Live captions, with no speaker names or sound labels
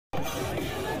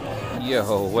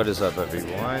Yo, what is up,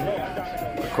 everyone?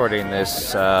 Recording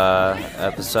this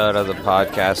episode of the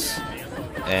podcast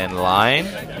in line,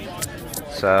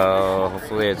 so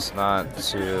hopefully it's not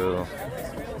too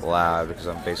loud because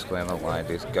I'm basically on the line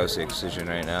to go see Excision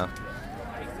right now.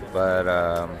 But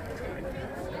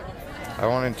I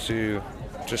wanted to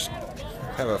just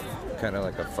have a kind of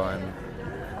like a fun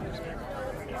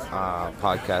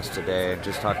podcast today and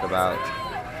just talk about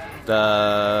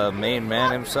the main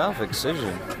man himself,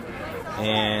 Excision,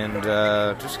 and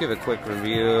just give a quick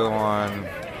review on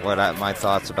my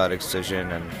thoughts about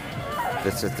Excision and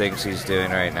the things he's doing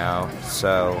right now.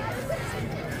 So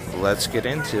let's get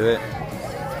into it.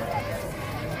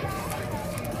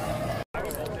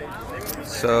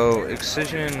 So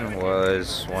Excision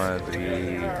was one of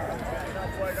the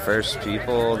first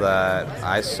people that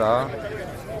I saw,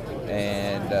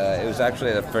 and it was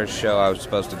actually the first show I was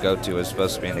supposed to go to. It was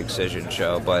supposed to be an Excision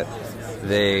show, but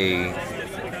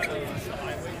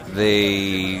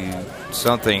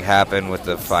something happened with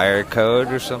the fire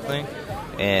code or something,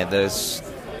 and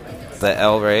the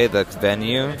El Rey, the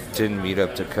venue, didn't meet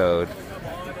up to code,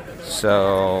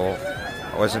 so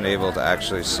I wasn't able to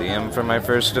actually see him for my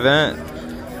first event.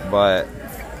 But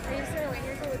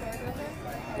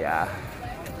yeah,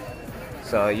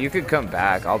 so you could come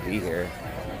back. I'll be here.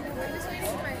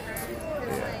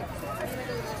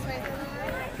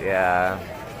 Yeah.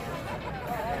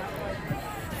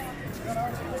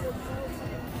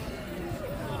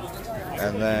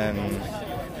 And then,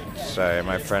 sorry,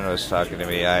 my friend was talking to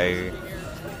me.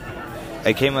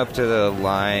 I came up to the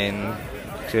line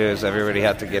because everybody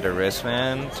had to get a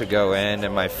wristband to go in,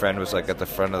 and my friend was like at the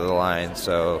front of the line,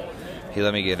 so he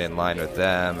let me get in line with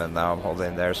them, and now I'm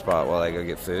holding their spot while I go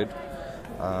get food.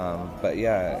 But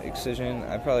yeah, Excision,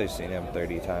 I've probably seen him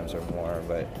 30 times or more,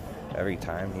 but every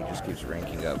time he just keeps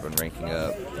ranking up and ranking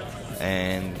up.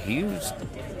 And he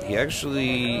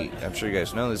actually, I'm sure you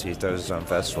guys know this, he throws his own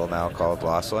festival now called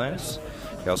Lost Lands.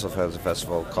 He also has a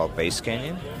festival called Bass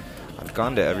Canyon. I've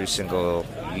gone to every single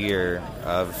year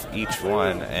of each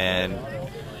one, and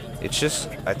it's just,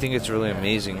 I think it's really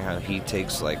amazing how he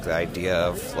takes like the idea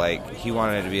of like, he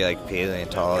wanted to be like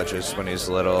paleontologist when he was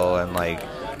little and like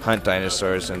hunt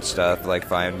dinosaurs and stuff, like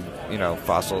find,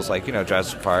 fossils, like,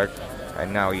 Jurassic Park.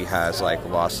 And now he has like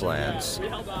Lost Lands.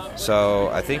 So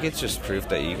I think it's just proof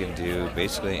that you can do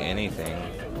basically anything.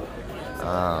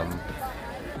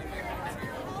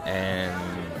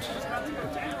 And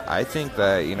I think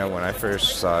that, when I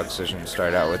first saw Excision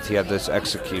start out with, he had this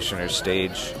Executioner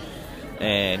stage,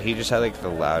 and he just had like the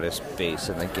loudest bass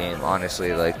in the game.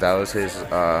 Honestly, like that was his,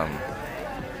 that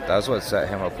was what set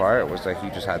him apart, was that he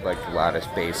just had like the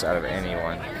loudest bass out of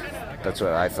anyone. That's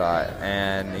what I thought.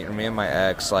 And me and my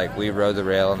ex, like, we rode the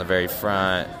rail in the very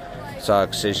front, saw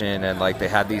Excision, and like they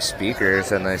had these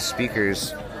speakers, and the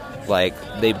speakers, like,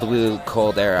 they blew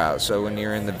cold air out. So when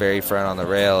you're in the very front on the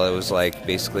rail, it was like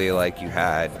basically like you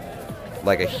had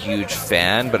like a huge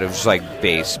fan, but it was like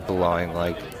bass blowing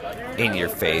like in your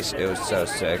face. It was so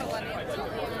sick.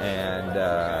 And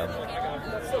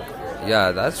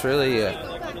yeah, that's really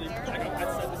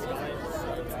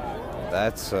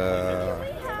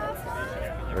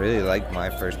I really liked my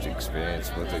first experience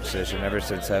with Excision. Ever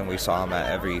since then, we saw him at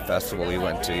every festival we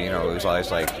went to. It was always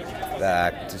like the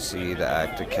act to see, the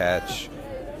act to catch.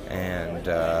 And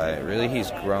really,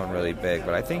 he's grown really big.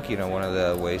 But I think, one of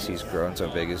the ways he's grown so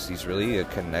big is he's really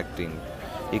connecting.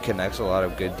 He connects a lot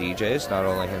of good DJs, not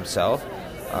only himself,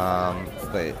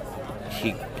 but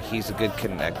he's a good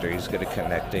connector. He's good at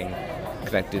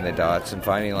connecting the dots and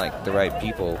finding like the right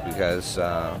people, because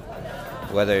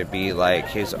whether it be like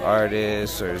his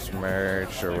artists or his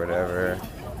merch or whatever,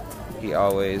 he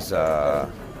always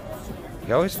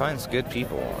finds good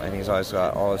people, and he's always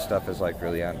got all his stuff is like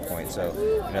really on point. So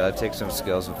that takes some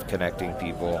skills of connecting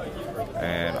people,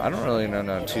 and I don't really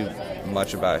know too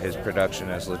much about his production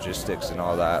as logistics and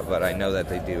all that, but I know that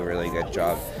they do a really good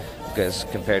job, because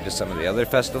compared to some of the other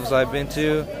festivals I've been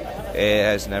to, it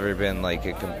has never been like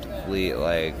a complete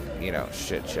like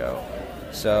shit show.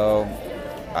 So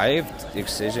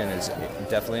Excision is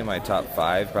definitely in my top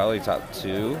 5, probably top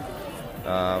 2.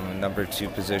 Number 2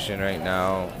 position right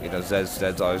now.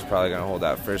 Zed's always probably going to hold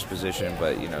that first position,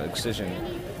 but Excision,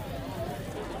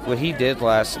 what he did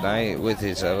last night with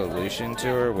his Evolution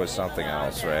tour was something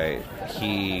else, right?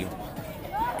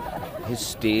 His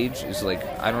stage is like,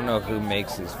 I don't know who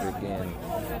makes his freaking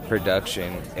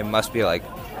production. It must be like,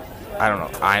 I don't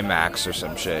know, IMAX or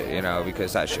some shit,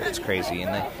 because that shit's crazy.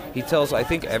 And he tells, I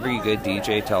think every good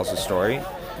DJ tells a story,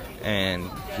 and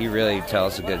he really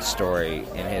tells a good story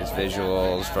in his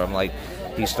visuals. From like,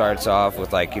 he starts off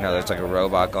with like, there's like a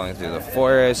robot going through the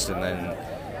forest, and then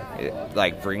it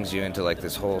like brings you into like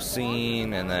this whole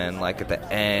scene, and then like at the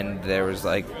end there was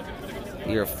like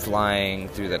you're flying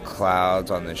through the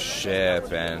clouds on the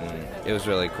ship, and it was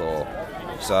really cool.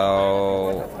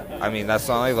 So I mean, that's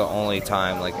not like the only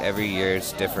time. Like every year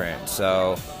it's different.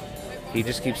 So he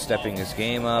just keeps stepping his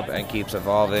game up and keeps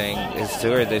evolving. His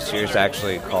tour this year is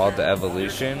actually called the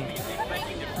Evolution.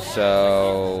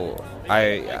 So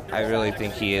I really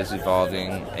think he is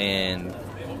evolving, and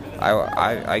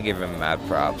I give him mad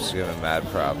props.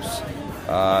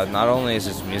 Not only is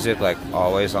his music like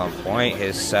always on point,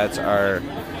 his sets are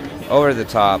over the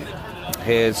top.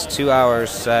 His 2-hour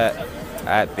set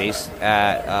at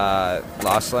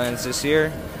Lost Lands this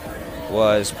year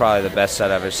was probably the best set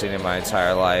I've ever seen in my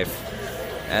entire life.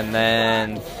 And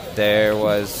then there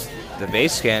was the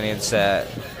Bass Canyon set.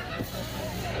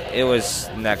 It was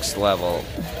next level.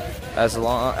 As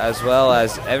well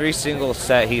as every single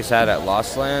set he's had at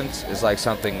Lost Lands is like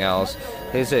something else.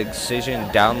 His Excision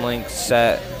Downlink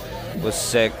set was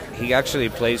sick. He actually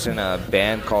plays in a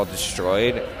band called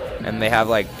Destroyed, and they have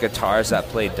like guitars that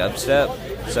play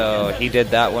dubstep. So he did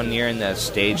that one year, and the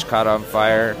stage caught on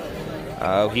fire.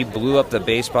 He blew up the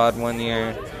bass pod one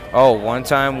year. Oh, one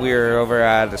time we were over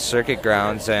at the circuit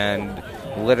grounds, and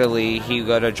literally he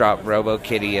go to drop Robo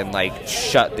Kitty and like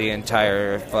shut the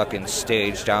entire fucking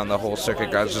stage down. The whole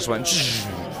circuit grounds just went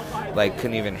like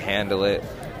couldn't even handle it.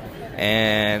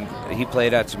 And he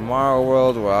played at Tomorrow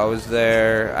World while I was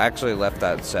there. I actually left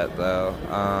that set though.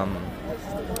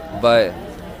 But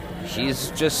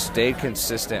he's just stayed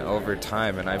consistent over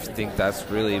time, and I think that's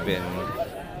really been,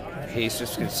 he's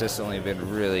just consistently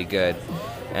been really good.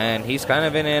 And he's kind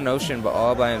of in an ocean but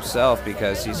all by himself,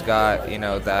 because he's got, you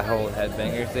know, that whole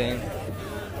headbanger thing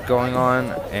going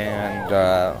on, and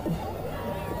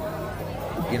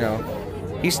you know,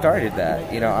 he started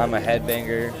that. You know, I'm a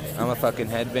headbanger, I'm a fucking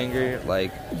headbanger.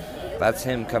 Like, that's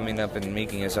him coming up and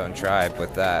making his own tribe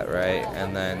with that, right?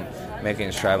 And then making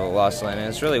his tribe of Lost Land, and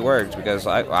it's really worked, because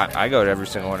I go to every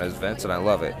single one of his events and I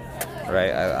love it,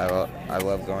 right? I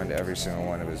love going to every single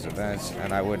one of his events,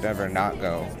 and I would never not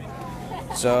go.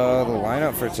 So the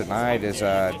lineup for tonight is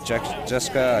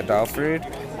Jessica Adalfrid.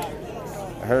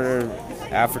 Her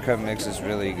Africa mix is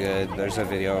really good. There's a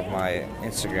video of my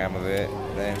Instagram of it.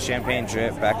 Then Champagne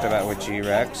Drip back-to-back with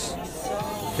G-Rex.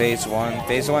 Phase 1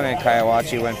 and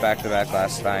Kayawachi went back-to-back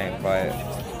last night, but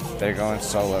they're going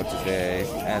solo today.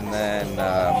 And then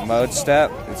Mode Step,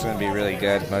 it's going to be really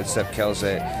good. Mode Step kills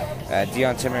it.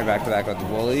 Dion Timmer back-to-back with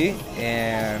Wooly.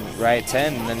 And Riot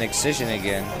 10, and then Excision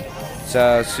again.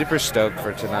 So super stoked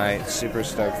for tonight. Super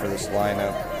stoked for this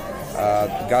lineup.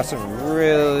 Got some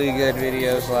really good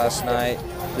videos last night.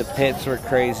 The pits were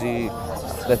crazy.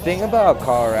 The thing about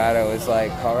Colorado is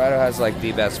like Colorado has like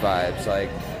the best vibes. Like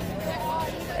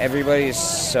everybody's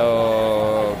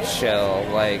so chill.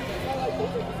 Like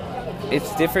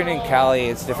it's different in Cali.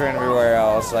 It's different everywhere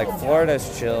else. Like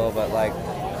Florida's chill, but like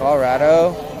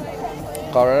Colorado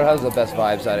has the best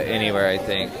vibes out of anywhere, I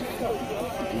think.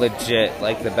 Legit,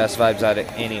 like the best vibes out of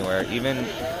anywhere. Even,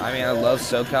 I mean, I love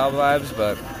SoCal vibes,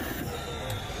 but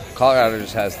Colorado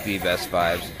just has the best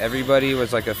vibes. Everybody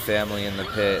was like a family in the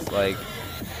pit. Like,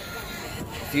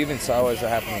 if you even saw what's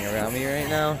happening around me right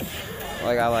now,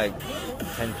 like I like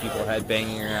 10 people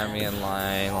headbanging around me in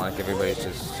line. Like everybody's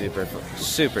just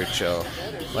super chill,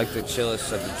 like the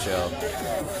chillest of the chill.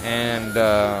 And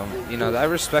you know, I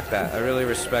respect that. I really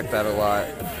respect that a lot.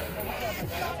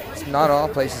 Not all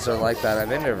places are like that. I've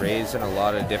been to raves in a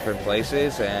lot of different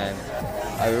places, and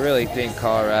I really think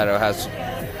Colorado has,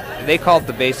 they call it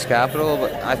the bass capital,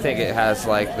 but I think it has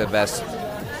like the best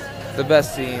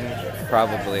scene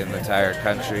probably in the entire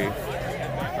country,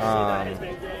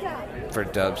 for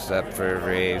dubstep, for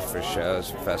rave, for shows,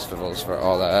 for festivals, for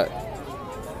all that.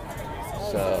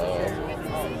 So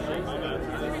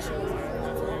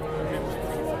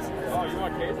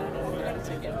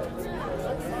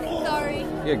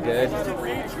you're good.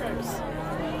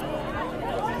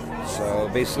 So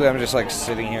basically I'm just like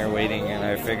sitting here waiting, and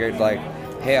I figured like,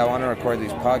 hey, I want to record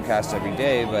these podcasts every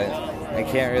day, but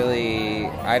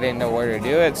I didn't know where to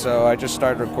do it, so I just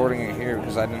started recording it here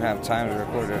because I didn't have time to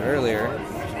record it earlier.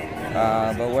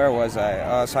 But where was I?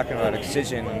 I was talking about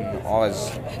Excision and all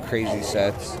his crazy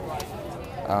sets.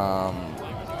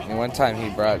 And one time he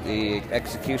brought the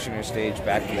Executioner stage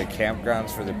back to the campgrounds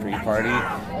for the pre-party,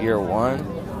 year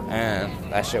 1. And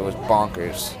that shit was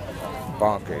bonkers.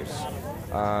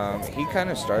 He kind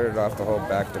of started off the whole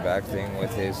back-to-back thing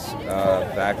with his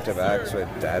back-to-backs with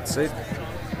Dadsik,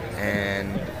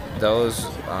 and those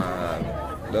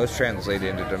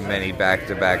translated into many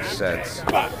back-to-back sets.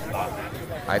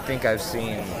 I think I've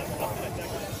seen,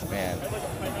 man,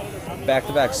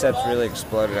 back-to-back sets really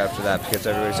exploded after that because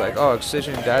everybody's like, oh,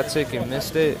 Excision Datsik, you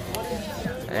missed it.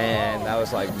 And that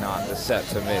was like not the set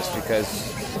to miss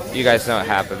because you guys know what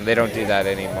happened. They don't do that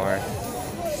anymore.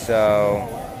 So,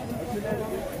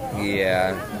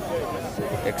 yeah.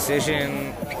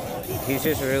 Excision, he's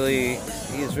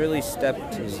really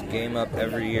stepped his game up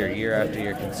every year after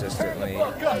year consistently.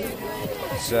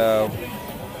 So,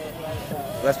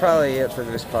 that's probably it for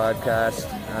this podcast.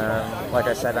 Like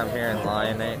I said, I'm here in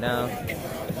Lion right now.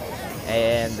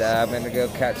 And I'm going to go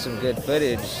catch some good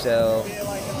footage. So,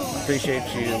 appreciate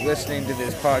you listening to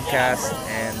this podcast.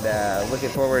 And looking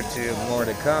forward to more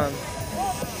to come.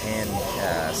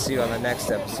 And see you on the next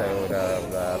episode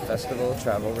of Festival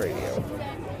Travel Radio.